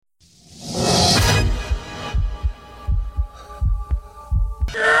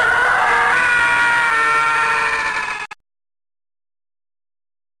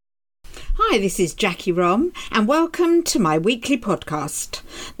Hi, this is Jackie Rom, and welcome to my weekly podcast,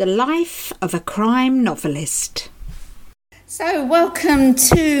 The Life of a Crime Novelist. So, welcome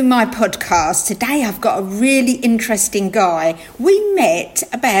to my podcast. Today I've got a really interesting guy. We met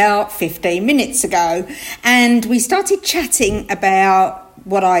about 15 minutes ago, and we started chatting about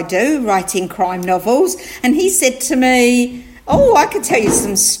what I do, writing crime novels, and he said to me, I could tell you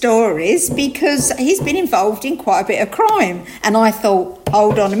some stories because he's been involved in quite a bit of crime. And I thought,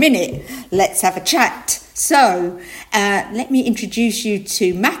 hold on a minute, let's have a chat. So, let me introduce you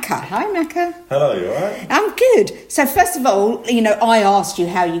to MACCA. Hi, MACCA. Hello, you alright? I'm good. So, first of all, I asked you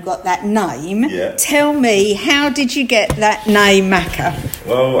how you got that name. Yeah. Tell me, how did you get that name, MACCA?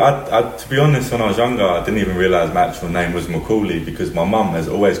 Well, I to be honest, when I was younger, I didn't even realise my actual name was Macaulay because my mum has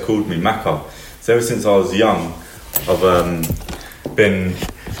always called me MACCA. So, ever since I was young, I've been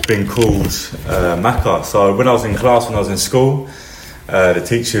called MACCA. So when I was in class, when I was in school, the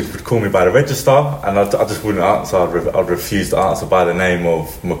teacher would call me by the register, and I just wouldn't answer. I'd refuse to answer by the name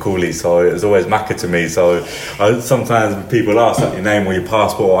of Macaulay. So it was always MACCA to me. So sometimes when people ask like, your name or your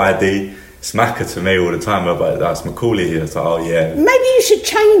passport or ID, it's MACCA to me all the time. But that's Macaulay here. So oh yeah. Maybe you should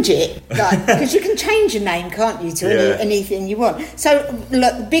change it, because you can change your name, can't you, to anything you want. So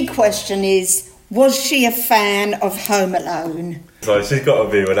look, the big question is, was she a fan of Home Alone? So she's got to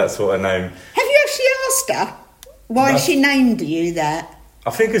be with that sort of name. Have you actually asked her why she named you that? I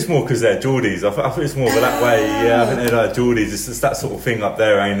think it's more because they're Geordies. I think it's more of that way. Yeah, I think they're like Geordies. It's just that sort of thing up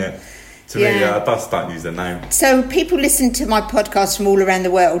there, ain't it? To me, I just don't use the name. So people listen to my podcast from all around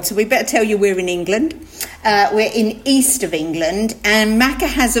the world, so we better tell you we're in England. We're in east of England, and MACCA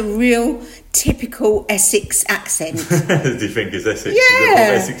has a real typical Essex accent. Do you think it's Essex?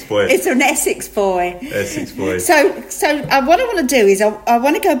 Yeah. It's an Essex boy. It's an Essex boy. Essex boy. So what I want to do is I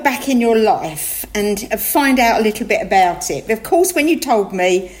want to go back in your life and find out a little bit about it. Of course, when you told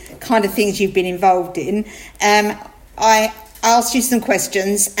me kind of things you've been involved in, I asked you some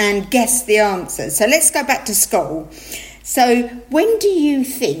questions and guessed the answers. So let's go back to school. So when do you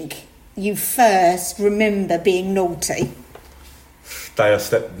think you first remember being naughty? Day I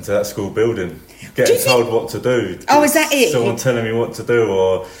stepped into that school building, getting told what to do. Oh, is that it? Someone telling me what to do,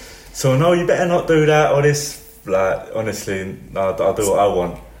 or someone, no, you better not do that, or this. Like, honestly, no, I'll do what I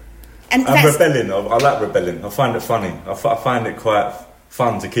want. And I'm rebelling. I like rebelling. I find it funny. I find it quite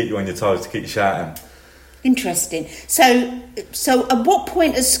fun to keep you on your toes, to keep you shouting. Interesting. So at what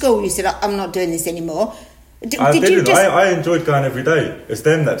point at school you said, I'm not doing this anymore? I enjoyed going every day. It's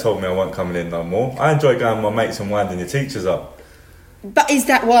them that told me I wasn't coming in no more. I enjoyed going with my mates and winding your teachers up. But is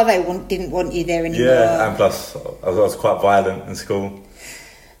that why they didn't want you there anymore? Yeah, and plus I was quite violent in school.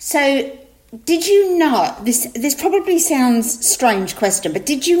 So did you know, this probably sounds strange question, but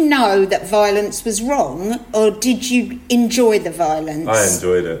did you know that violence was wrong, or did you enjoy the violence? I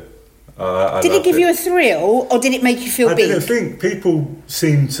enjoyed it. Did it give you a thrill, or did it make you feel big? I didn't think people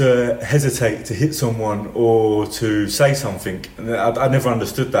seem to hesitate to hit someone or to say something. I never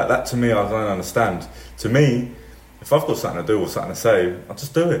understood that. That to me, I don't understand. To me, if I've got something to do or something to say, I'll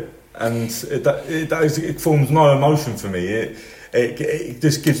just do it. And it forms no emotion for me. It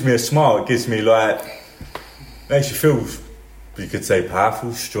just gives me a smile. It gives me makes you feel, you could say,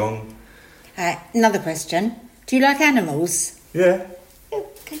 powerful, strong. Another question. Do you like animals? Yeah.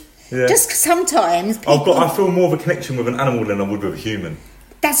 Okay. Yeah. Just sometimes I feel more of a connection with an animal than I would with a human.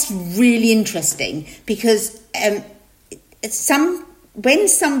 That's really interesting because when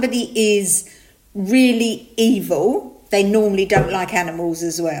somebody is really evil, they normally don't like animals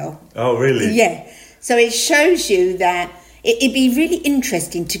as well. Oh, really? Yeah. So it shows you that it'd be really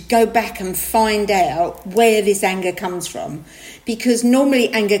interesting to go back and find out where this anger comes from, because normally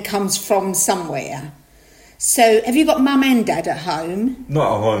anger comes from somewhere. So, have you got mum and dad at home?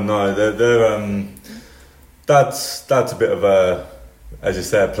 Not at home, no. They're Dad's a bit of a, as you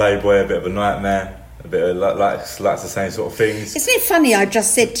say, a playboy, a bit of a nightmare, a bit of likes the same sort of things. Isn't it funny? I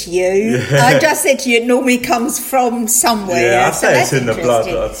just said to you, it normally comes from somewhere. Yeah, I'd say it's in the blood.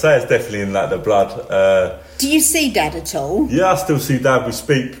 I'd say it's definitely in the blood. Do you see Dad at all? Yeah, I still see Dad. We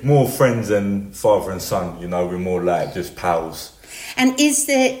speak more friends than father and son. We're more like just pals. And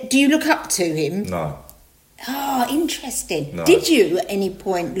do you look up to him? No. Oh, interesting. No. Did you at any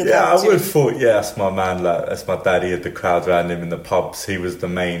point look up to him? Yeah, I would have thought, that's my man, that's my daddy. He had the crowd around him in the pubs. He was the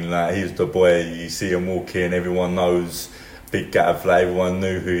main, he was the boy. You see him walk in, everyone knows, big gaff, everyone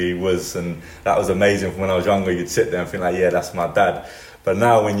knew who he was, and that was amazing. When I was younger, you'd sit there and think that's my dad. But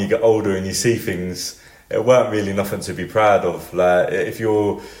now when you get older and you see things, it weren't really nothing to be proud of. If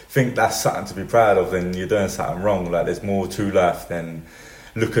you think that's something to be proud of, then you're doing something wrong. There's more to life than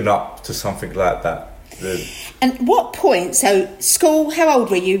looking up to something like that. And what point, so school, how old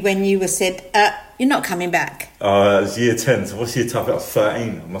were you when you were said, you're not coming back? It was year 10, so what's year 10? I was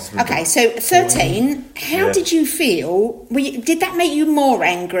 13. I must have been okay, so 13, how did you feel? Did that make you more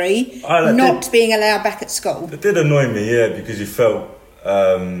angry, being allowed back at school? It did annoy me, yeah, because you felt,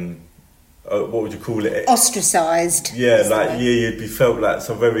 what would you call it? Ostracised. Yeah, you'd be felt like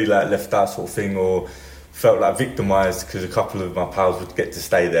some very like left out sort of thing, or felt like victimised because a couple of my pals would get to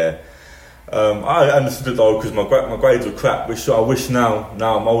stay there. I understood it though, because my grades were crap, which I wish now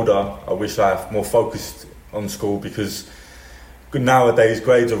I'm older, I wish I have more focused on school, because nowadays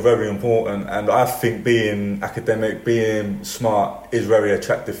grades are very important, and I think being academic, being smart is a very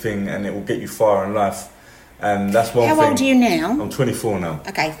attractive thing, and it will get you far in life. And that's one thing. How old are you now? I'm 24 now.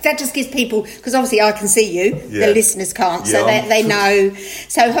 Okay, that just gives people, because obviously I can see you, the listeners can't, so they know.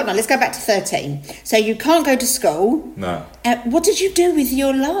 So hold on, let's go back to 13. So you can't go to school. No. What did you do with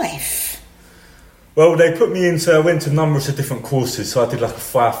your life? Well, they put me into, I went to numbers of different courses, so I did like a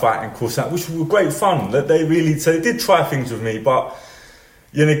firefighting course, which were great fun. That they did try things with me, but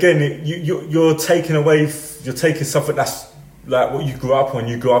again, you're taking something that's like what you grew up on.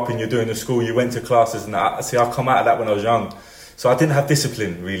 You grew up and you're doing the school, you went to classes, and I come out of that when I was young, so I didn't have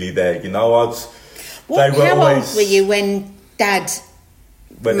discipline really there. How old were you when Dad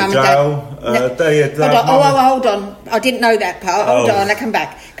went to jail? Hold on. I didn't know that part. Hold on, I come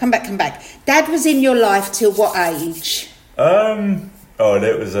back. Dad was in your life till what age?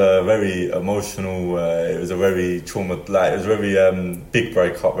 It was a very emotional. It was a very trauma. It was a very big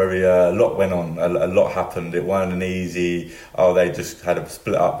breakup. A lot went on. A lot happened. It wasn't an easy. They just had to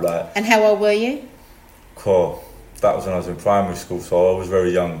split up. And how old were you? Cool. That was when I was in primary school, so I was very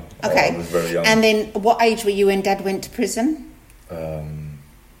young. Okay. I was very young. And then, what age were you when Dad went to prison?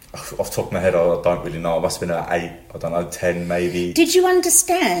 Off the top of my head, I don't really know. I must have been at 8, I don't know, 10 maybe. Did you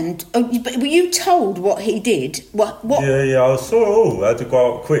understand? Were you told what he did? What? Yeah, I saw it all. I had to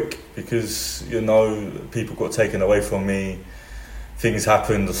go out quick because, people got taken away from me. Things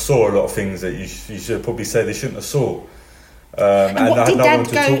happened. I saw a lot of things that you should probably say they shouldn't have saw. And I had no one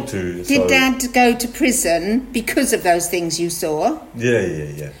to talk to. Did Dad go to prison because of those things you saw?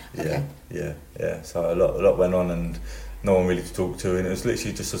 Yeah. Okay. Yeah. So a lot went on, and no one really to talk to, and it was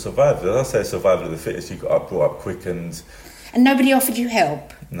literally just a survival. As I say, survival of the fittest. You got brought up quick, and nobody offered you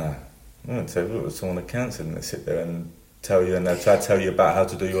help. No, I wouldn't say it was someone that cancer and they sit there and tell you, and they try to tell you about how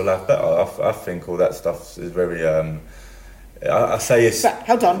to do your life better. I think all that stuff is very. I say it's. But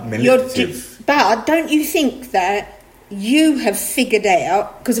hold on, manipulative. But don't you think that you have figured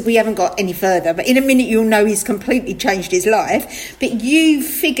out, because we haven't got any further, but in a minute you'll know he's completely changed his life. But you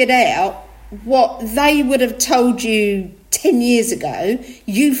figured out what they would have told you 10 years ago,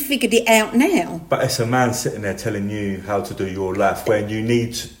 you figured it out now. But it's a man sitting there telling you how to do your life, when you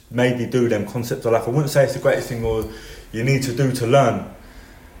need to maybe do them concepts of life. I wouldn't say it's the greatest thing or you need to do to learn.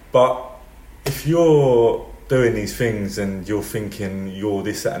 But if you're doing these things and you're thinking you're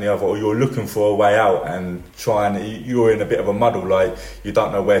this, that and the other, or you're looking for a way out and you're in a bit of a muddle, like you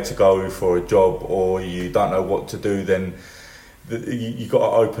don't know where to go for a job or you don't know what to do, then you got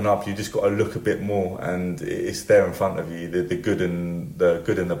to open up. You just got to look a bit more, and it's there in front of you. The good and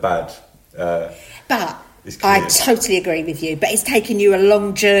the bad. But I totally agree with you. But it's taken you a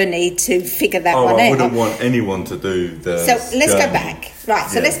long journey to figure that one out. I wouldn't want anyone to do the. So let's go back. Right.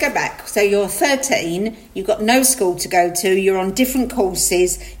 So let's go back. So you're 13. You've got no school to go to. You're on different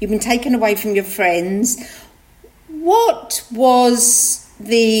courses. You've been taken away from your friends. What was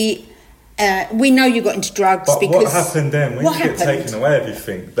the? We know you got into drugs, but because... what happened then? When you get taken away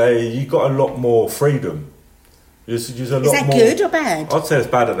everything, you got a lot more freedom. Is that good or bad? I'd say it's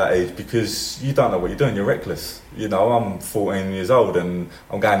bad at that age, because you don't know what you're doing, you're reckless. I'm 14 years old and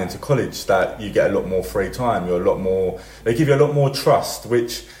I'm going into college, that you get a lot more free time, they give you a lot more trust,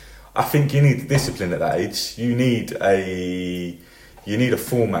 which I think you need discipline at that age. You need a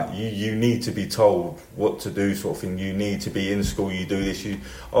format. You need to be told what to do, sort of thing. You need to be in school. You do this. I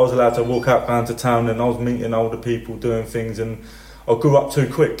was allowed to walk out down to town, and I was meeting older people doing things, and I grew up too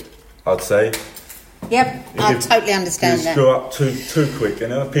quick, I'd say. Yep, I totally understand that. You grew up too quick,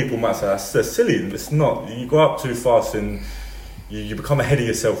 and people might say that's silly. It's not. You grow up too fast, and you become ahead of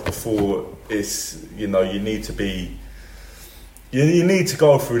yourself before it's. You need to be. You need to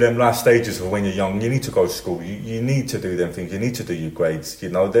go through them life stages of when you're young. You need to go to school. You need to do them things. You need to do your grades.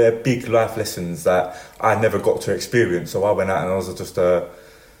 They're big life lessons that I never got to experience. So I went out and I was just,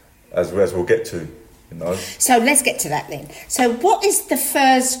 as we'll get to, So let's get to that then. So what is the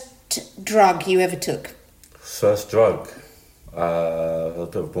first drug you ever took? First drug? I was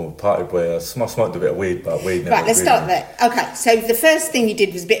a bit of a party boy. I smoked a bit of weed, but weed never. Right, let's start there. Okay, so the first thing you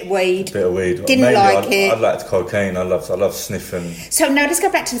did was a bit of weed. Didn't Mainly, like it. I liked cocaine. I love sniffing. So no, let's go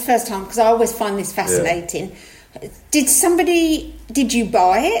back to the first time because I always find this fascinating. Yeah. Did you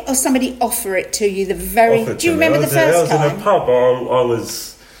buy it or somebody offer it to you? Do you remember the first time? I was in a pub. I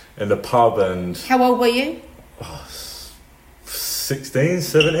was in the pub and... How old were you? 16,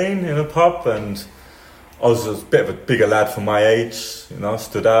 17 in a pub, and I was a bit of a bigger lad for my age,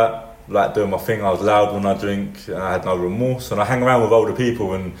 stood out, like doing my thing. I was loud when I drink, and I had no remorse, and I hang around with older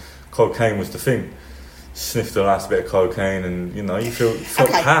people, and cocaine was the thing. Sniffed a nice bit of cocaine, and you felt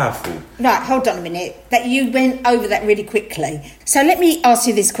powerful. Right, hold on a minute. That you went over that really quickly. So let me ask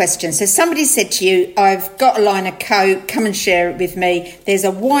you this question. So somebody said to you, "I've got a line of coke. Come and share it with me. There's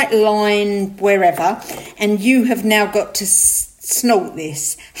a white line wherever, and you have now got to snort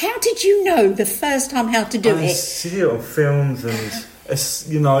this." How did you know the first time how to do it? I see it on films, and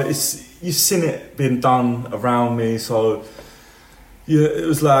you've seen it being done around me, so. Yeah, it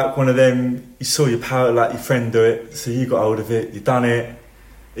was like one of them, you saw your your friend do it, so you got hold of it, you done it,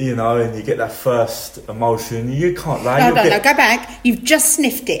 and you get that first emotion. You can't lie. No, go back. You've just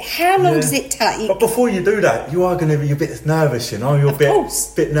sniffed it. How long does it take? But before you do that, you are going to be a bit nervous, You're a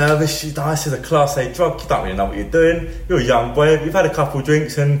bit nervous. This is a Class A drug, you don't really know what you're doing. You're a young boy, you've had a couple of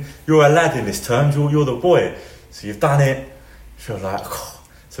drinks, and you're a lad in this terms, you're the boy. So you've done it, you feel like...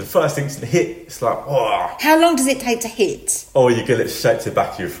 So the first thing's to hit, it's like, oh. How long does it take to hit? Oh, you get it straight to the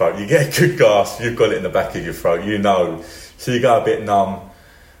back of your throat. You get a good gasp, you've got it in the back of your throat, So you go a bit numb.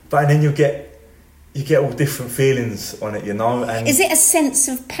 But then you get all different feelings on it, And is it a sense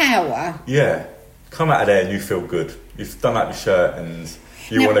of power? Yeah. Come out of there and you feel good. You've done up your shirt and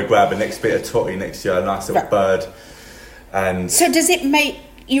you want to grab the next bit of totty next to you, a nice little bird. And so does it make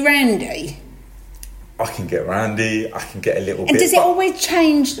you randy? I can get randy, I can get a little bit... And does it always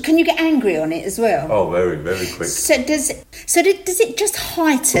change? Can you get angry on it as well? Oh, very, very quick. So does it just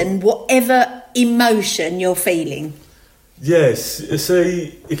heighten whatever emotion you're feeling? Yes,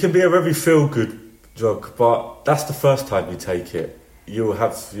 it can be a very feel-good drug, but that's the first time you take it. You will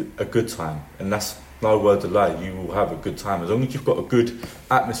have a good time, and that's no word of lie. You will have a good time. As long as you've got a good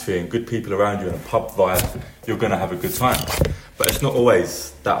atmosphere and good people around you and a pub vibe, you're going to have a good time. But it's not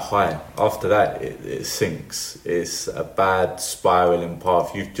always that high. After that, it sinks. It's a bad spiralling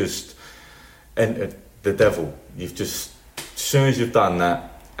path. You've just entered the devil. As soon as you've done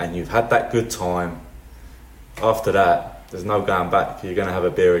that and you've had that good time, after that, there's no going back. You're going to have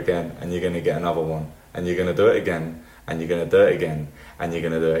a beer again, and you're going to get another one, and you're going to do it again, and you're going to do it again, and you're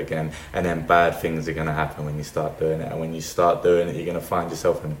going to do it again, and then bad things are going to happen when you start doing it. And when you start doing it, you're going to find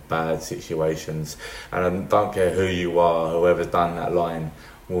yourself in bad situations. And I don't care who you are, whoever's done that line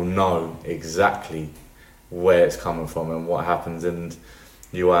will know exactly where it's coming from and what happens. And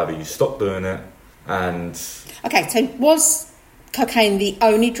you stop doing it and... Okay, so was cocaine the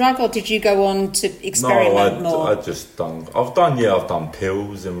only drug, or did you go on to experiment more? I've done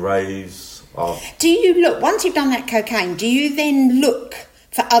pills and raves. Do you look, once you've done that cocaine, do you then look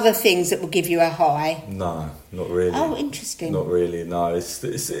for other things that will give you a high? No, not really. Oh, interesting. Not really, no. It's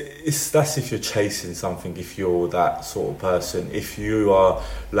that's if you're chasing something, if you're that sort of person. If you are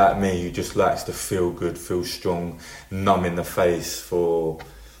like me, who just likes to feel good, feel strong, numb in the face for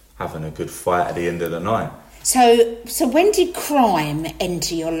having a good fight at the end of the night. So when did crime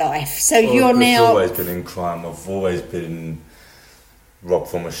enter your life? So I've always been in crime. I've always been robbed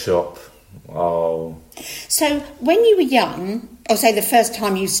from a shop. Oh. So when you were young, or say the first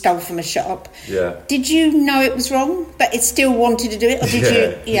time you stole from a shop, did you know it was wrong, but it still wanted to do it, or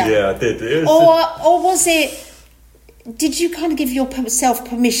did you? Yeah, I did. Or was it? Did you kind of give yourself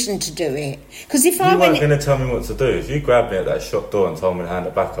permission to do it? Because if I weren't going to tell me what to do. If you grabbed me at that shop door and told me to hand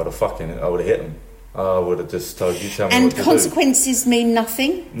it back, I would have hit them. I would have just told you, tell me what to do. And consequences mean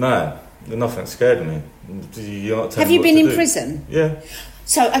nothing? No, nothing scared me. You're not telling me what to do. Have you been in prison? Yeah.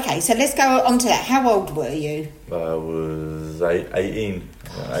 So, okay, so let's go on to that. How old were you? I was 18.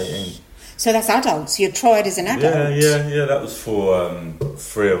 So that's adults. You're tried as an adult. Yeah. That was for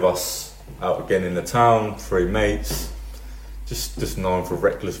 3 of us out again in the town, 3 mates. Just known for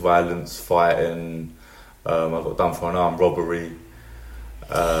reckless violence, fighting. I got done for an armed robbery.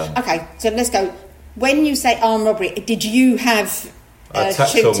 Okay, so let's go. When you say armed robbery, did you have I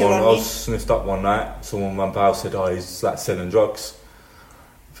attacked someone. I was sniffed up one night. Someone in my house said, he's like selling drugs.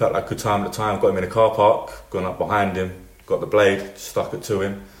 Felt like good time at the time. Got him in a car park, gone up behind him, got the blade, stuck it to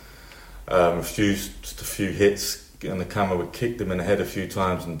him. Refused, just a few hits on the camera. We kicked him in the head a few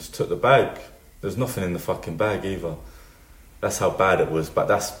times and just took the bag. There's nothing in the fucking bag either. That's how bad it was. But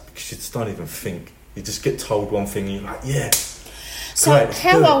that's because you just don't even think. You just get told one thing and you're like, yeah. So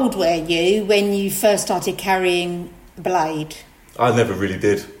how old were you when you first started carrying a blade? I never really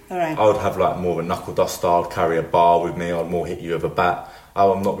did. All right. I would have like more of a knuckle duster. I'd carry a bar with me. I'd more hit you with a bat.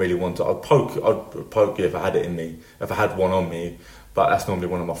 I'm not really one to. I'd poke you if I had it in me. If I had one on me, but that's normally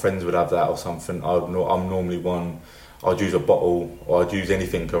one of my friends would have that or something. I'm normally one. I'd use a bottle or I'd use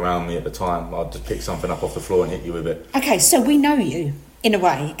anything around me at the time. I'd just pick something up off the floor and hit you with it. Okay, so we know you in a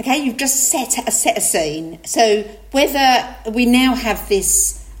way. Okay, you've just set a scene. So whether we now have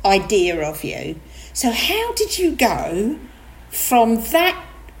this idea of you, so how did you go from that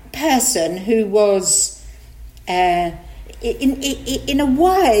person who was, in a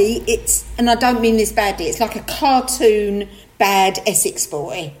way, it's, and I don't mean this badly, it's like a cartoon bad Essex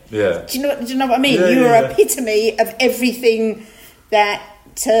boy. Yeah. Do you know what I mean? Yeah, You are yeah. epitome of everything that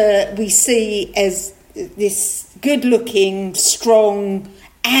we see as this good-looking, strong,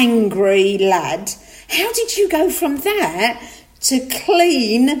 angry lad. How did you go from that to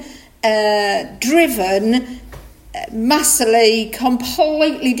clean, driven, muscly,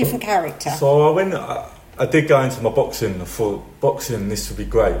 completely different character? So I did go into my boxing. I thought, boxing, this would be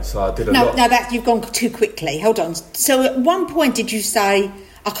great. So I did a lot. No, that you've gone too quickly. Hold on. So at one point did you say,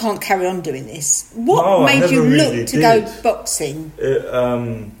 I can't carry on doing this? What made you look to go boxing?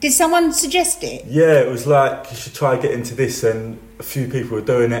 Did someone suggest it? Yeah, it was like, you should try to get into this, and a few people were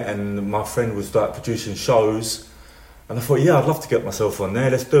doing it, and my friend was like producing shows, and I thought, yeah, I'd love to get myself on there,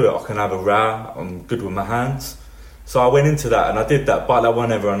 let's do it. I can have a row, I'm good with my hands. So I went into that, and I did that, but that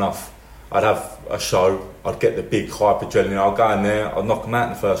wasn't ever enough. I'd have a show, I'd get the big hype adrenaline, I'd go in there, I'd knock them out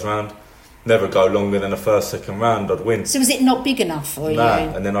in the first round, never go longer than the second round, I'd win. So was it not big enough for you?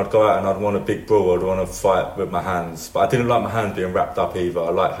 And then I'd go out and I'd want a big brawl, I'd want to fight with my hands. But I didn't like my hands being wrapped up either, I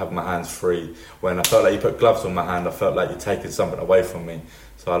like having my hands free. When I felt like you put gloves on my hand, I felt like you're taking something away from me.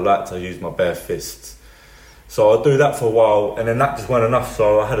 So I like to use my bare fists. So I'd do that for a while, and then that just wasn't enough,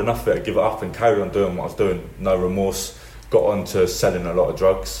 so I had enough of it to give it up and carry on doing what I was doing, no remorse. Got on to selling a lot of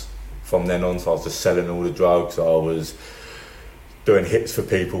drugs from then on, so I was just selling all the drugs. I was doing hits for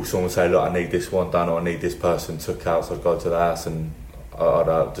people. Someone would say, look, I need this one done, or I need this person took out, so I'd go to the house and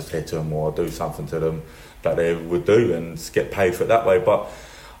I'd just hit to them, or I'd do something to them that they would do and just get paid for it that way. But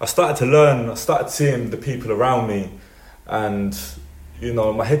I started to learn, I started seeing the people around me, and you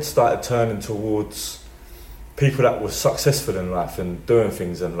know, my head started turning towards people that were successful in life and doing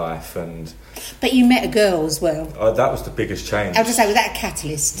things in life. And but you met a girl as well. That was the biggest change. I was just say, was that a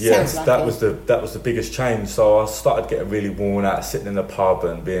catalyst? Yes, Sounds like that was the biggest change. So I started getting really worn out, sitting in the pub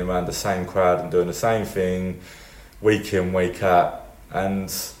and being around the same crowd and doing the same thing, week in, week out, and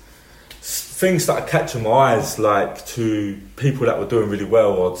things started catching my eyes, like to people that were doing really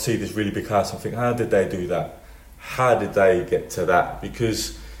well. I'd see this really big house and think, how did they do that? How did they get to that?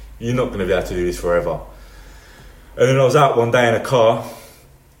 Because you're not going to be able to do this forever. And then I was out one day in a car,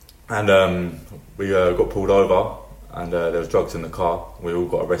 and we got pulled over, and there was drugs in the car. We all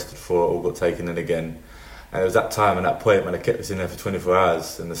got arrested for it, all got taken in again. And it was that time and that point when they kept us in there for 24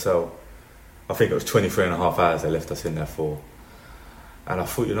 hours in the cell. I think it was 23 and a half hours they left us in there for. And I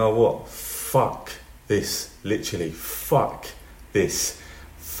thought, you know what? Fuck this. Literally, fuck this.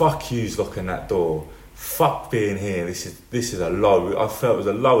 Fuck yous locking that door. Fuck being here. This is a low. I felt it was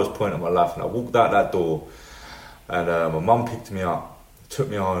the lowest point of my life, and I walked out that door. And my mum picked me up, took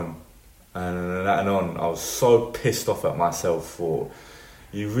me home, and that and on, I was so pissed off at myself for,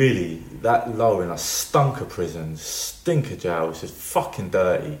 you really, that low in a stunk of prison, stink of jail, it's just fucking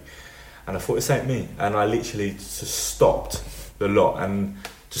dirty. And I thought, this ain't me. And I literally just stopped the lot. And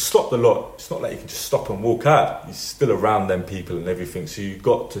to stop the lot, it's not like you can just stop and walk out. You're still around them people and everything, so you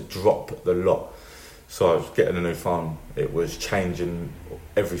got to drop the lot. So I was getting a new phone, it was changing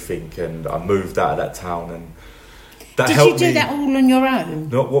everything, and I moved out of that town, and did you do that all on your own?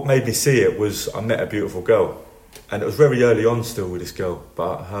 No, what made me see it was I met a beautiful girl, and it was very early on still with this girl,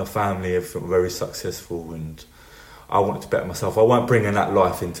 but her family, everything, very successful, and I wanted to better myself. I weren't bringing that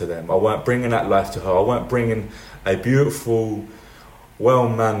life into them. I weren't bringing that life to her. I weren't bringing a beautiful,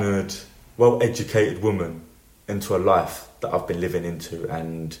 well-mannered, well-educated woman into a life that I've been living into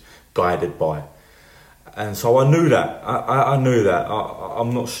and guided by. And so I knew that. I knew that.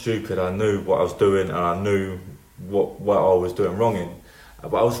 I'm not stupid. I knew what I was doing, and I knew what I was doing wrong in,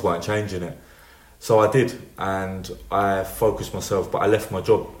 but I just weren't changing it. So I did, and I focused myself, but I left my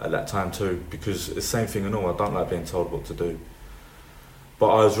job at that time too, because it's the same thing and all, I don't like being told what to do. But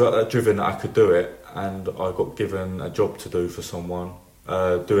I was driven that I could do it, and I got given a job to do for someone,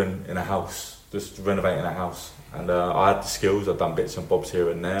 doing in a house, just renovating a house. And I had the skills, I've done bits and bobs here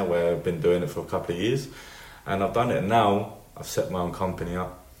and there, where I've been doing it for a couple of years, and I've done it, and now I've set my own company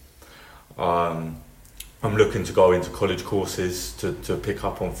up. I'm looking to go into college courses to pick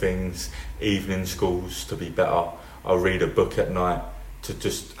up on things, evening schools to be better. I'll read a book at night to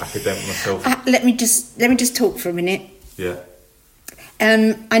just academic myself. Let me just talk for a minute. Yeah.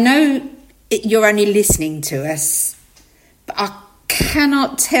 I know you're only listening to us, but I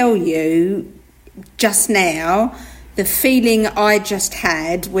cannot tell you just now the feeling I just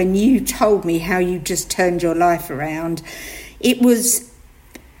had when you told me how you just turned your life around. It was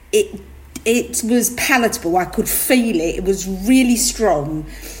palatable. I could feel it. It was really strong.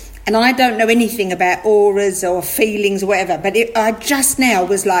 And I don't know anything about auras or feelings or whatever, but I just now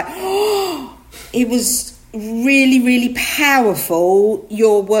was like, oh, it was really, really powerful,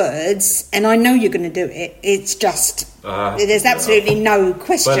 your words, and I know you're going to do it. It's just, there's absolutely no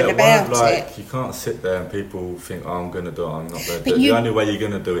question about it. You can't sit there and people think, oh, I'm going to do it, I'm not going to do it. The only way you're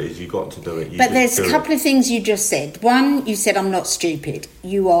going to do it is you've got to do it. But there's a couple of things you just said. One, you said, I'm not stupid.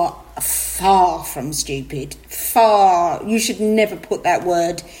 You are far from stupid. Far. You should never put that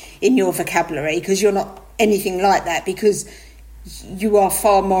word in your vocabulary, because you're not anything like that, because you are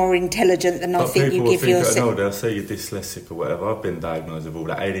far more intelligent than I think you give yourself. No, they'll say you're dyslexic or whatever. I've been diagnosed with all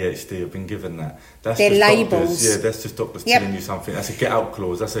that ADHD. I've been given that. They're labels. Doctors, yeah, that's just doctors telling you something. That's a get out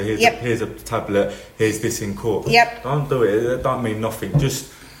clause. That's a here's a tablet. Here's this in court. Yep. Don't do it. That don't mean nothing.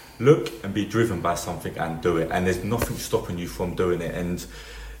 Just look and be driven by something and do it. And there's nothing stopping you from doing it. And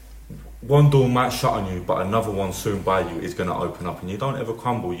one door might shut on you, but another one soon by you is going to open up. And you don't ever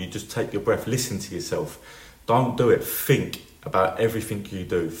crumble. You just take your breath. Listen to yourself. Don't do it. Think about everything you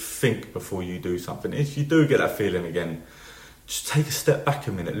do. Think before you do something. If you do get that feeling again, just take a step back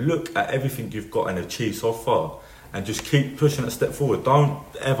a minute. Look at everything you've got and achieved so far, and just keep pushing a step forward. Don't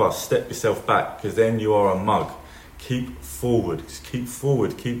ever step yourself back, because then you are a mug. Keep forward. Just keep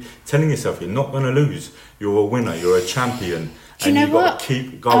forward. Keep telling yourself you're not going to lose. You're a winner. You're a champion. Do you know what?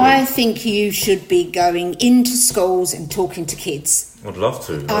 Keep going. I think you should be going into schools and talking to kids. I'd love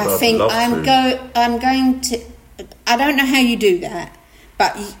to. I'm going to. I don't know how you do that,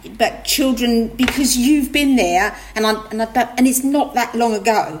 but children, because you've been there, and it's not that long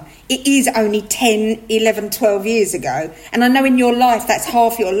ago. It is only 10, 11, 12 years ago. And I know in your life that's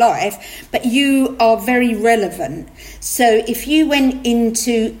half your life, but you are very relevant. So if you went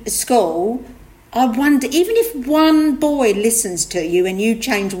into school, I wonder, even if one boy listens to you and you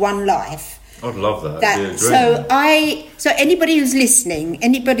change one life, I'd love that. So anybody who's listening,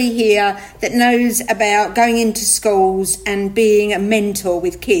 anybody here that knows about going into schools and being a mentor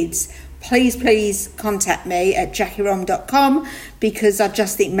with kids, please contact me at jackierom.com, because I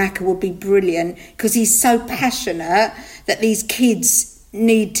just think MACCA would be brilliant, because he's so passionate that these kids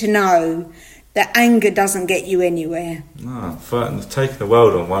need to know that anger doesn't get you anywhere. No, taking the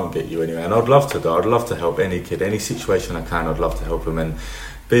world on won't get you anywhere. And I'd love to do. I'd love to help any kid, any situation I can. I'd love to help them. And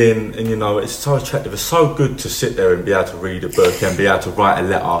it's so attractive. It's so good to sit there and be able to read a book and be able to write a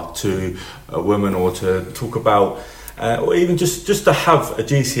letter to a woman, or to talk about, or even just to have a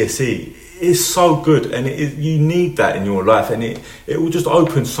GCSE. It's so good, and you need that in your life, and it will just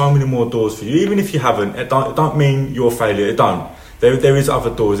open so many more doors for you. Even if you haven't, it don't mean you're a failure. It don't. There is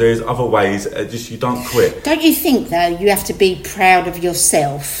other doors, there is other ways, just you don't quit. Don't you think, though, you have to be proud of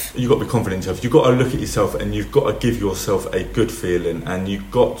yourself? You've got to be confident in yourself. You've got to look at yourself, and you've got to give yourself a good feeling, and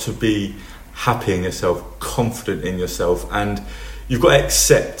you've got to be happy in yourself, confident in yourself, and you've got to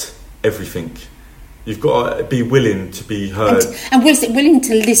accept everything. You've got to be willing to be heard. And willing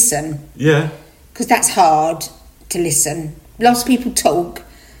to listen. Yeah. Because that's hard to listen. Lots of people talk,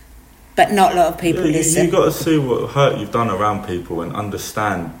 but not a lot of people listen. You've got to see what hurt you've done around people and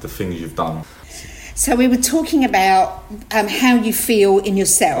understand the things you've done. So we were talking about how you feel in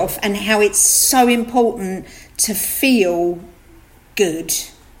yourself, and how it's so important to feel good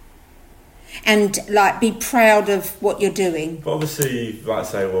and be proud of what you're doing. But obviously you might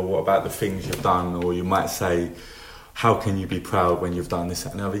say, well, what about the things you've done? Or you might say, how can you be proud when you've done this,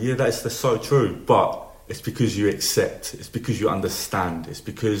 that and the other? Yeah, that's so true. But it's because you accept. It's because you understand. It's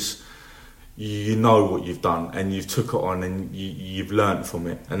because you know what you've done, and you've took it on, and you've learnt from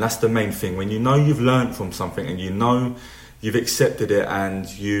it. And that's the main thing. When you know you've learnt from something, and you know you've accepted it, and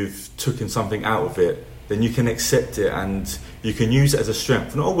you've taken something out of it, then you can accept it, and you can use it as a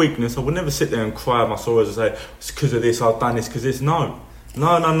strength, not a weakness. I would never sit there and cry my sorrows and say, it's because of this, I've done this because of this. No,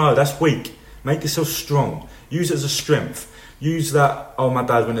 that's weak. Make yourself strong. Use it as a strength. Use that, oh, my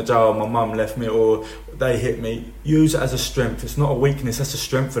dad went to jail, my mum left me, or they hit me. Use it as a strength. It's not a weakness, that's a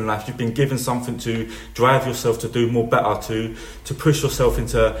strength in life. You've been given something to drive yourself to do more better, to push yourself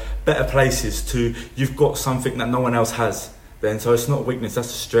into better places, you've got something that no one else has. Then, so it's not a weakness, that's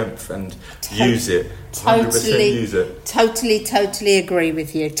a strength, and use it. 100% use it. Totally agree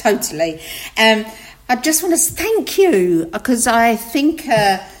with you, totally. I just want to thank you, because I think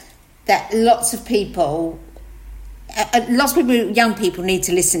that lots of people, young people, need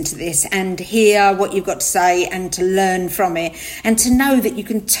to listen to this and hear what you've got to say and to learn from it, and to know that you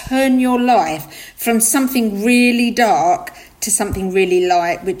can turn your life from something really dark to something really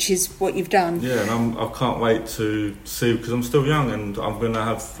light, which is what you've done. Yeah, and I can't wait to see, because I'm still young, and I've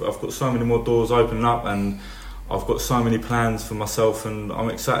got so many more doors opening up, and I've got so many plans for myself, and I'm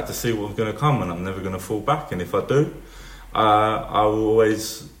excited to see what's going to come, and I'm never going to fall back. And if I do, I will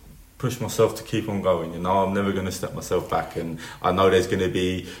always push myself to keep on going. I'm never going to step myself back, and I know there's going to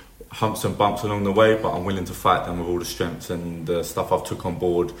be humps and bumps along the way, but I'm willing to fight them with all the strengths and the stuff I've took on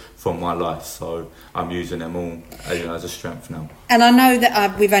board from my life. So I'm using them all as a strength now. And I know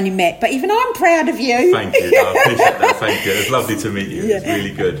that we've only met, but even I'm proud of you. Thank you. I appreciate that. Thank you. It's lovely to meet you. Yeah. It's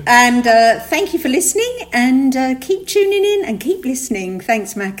really good. And thank you for listening, and keep tuning in and keep listening.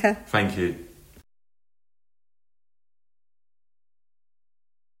 Thanks, MACCA. Thank you.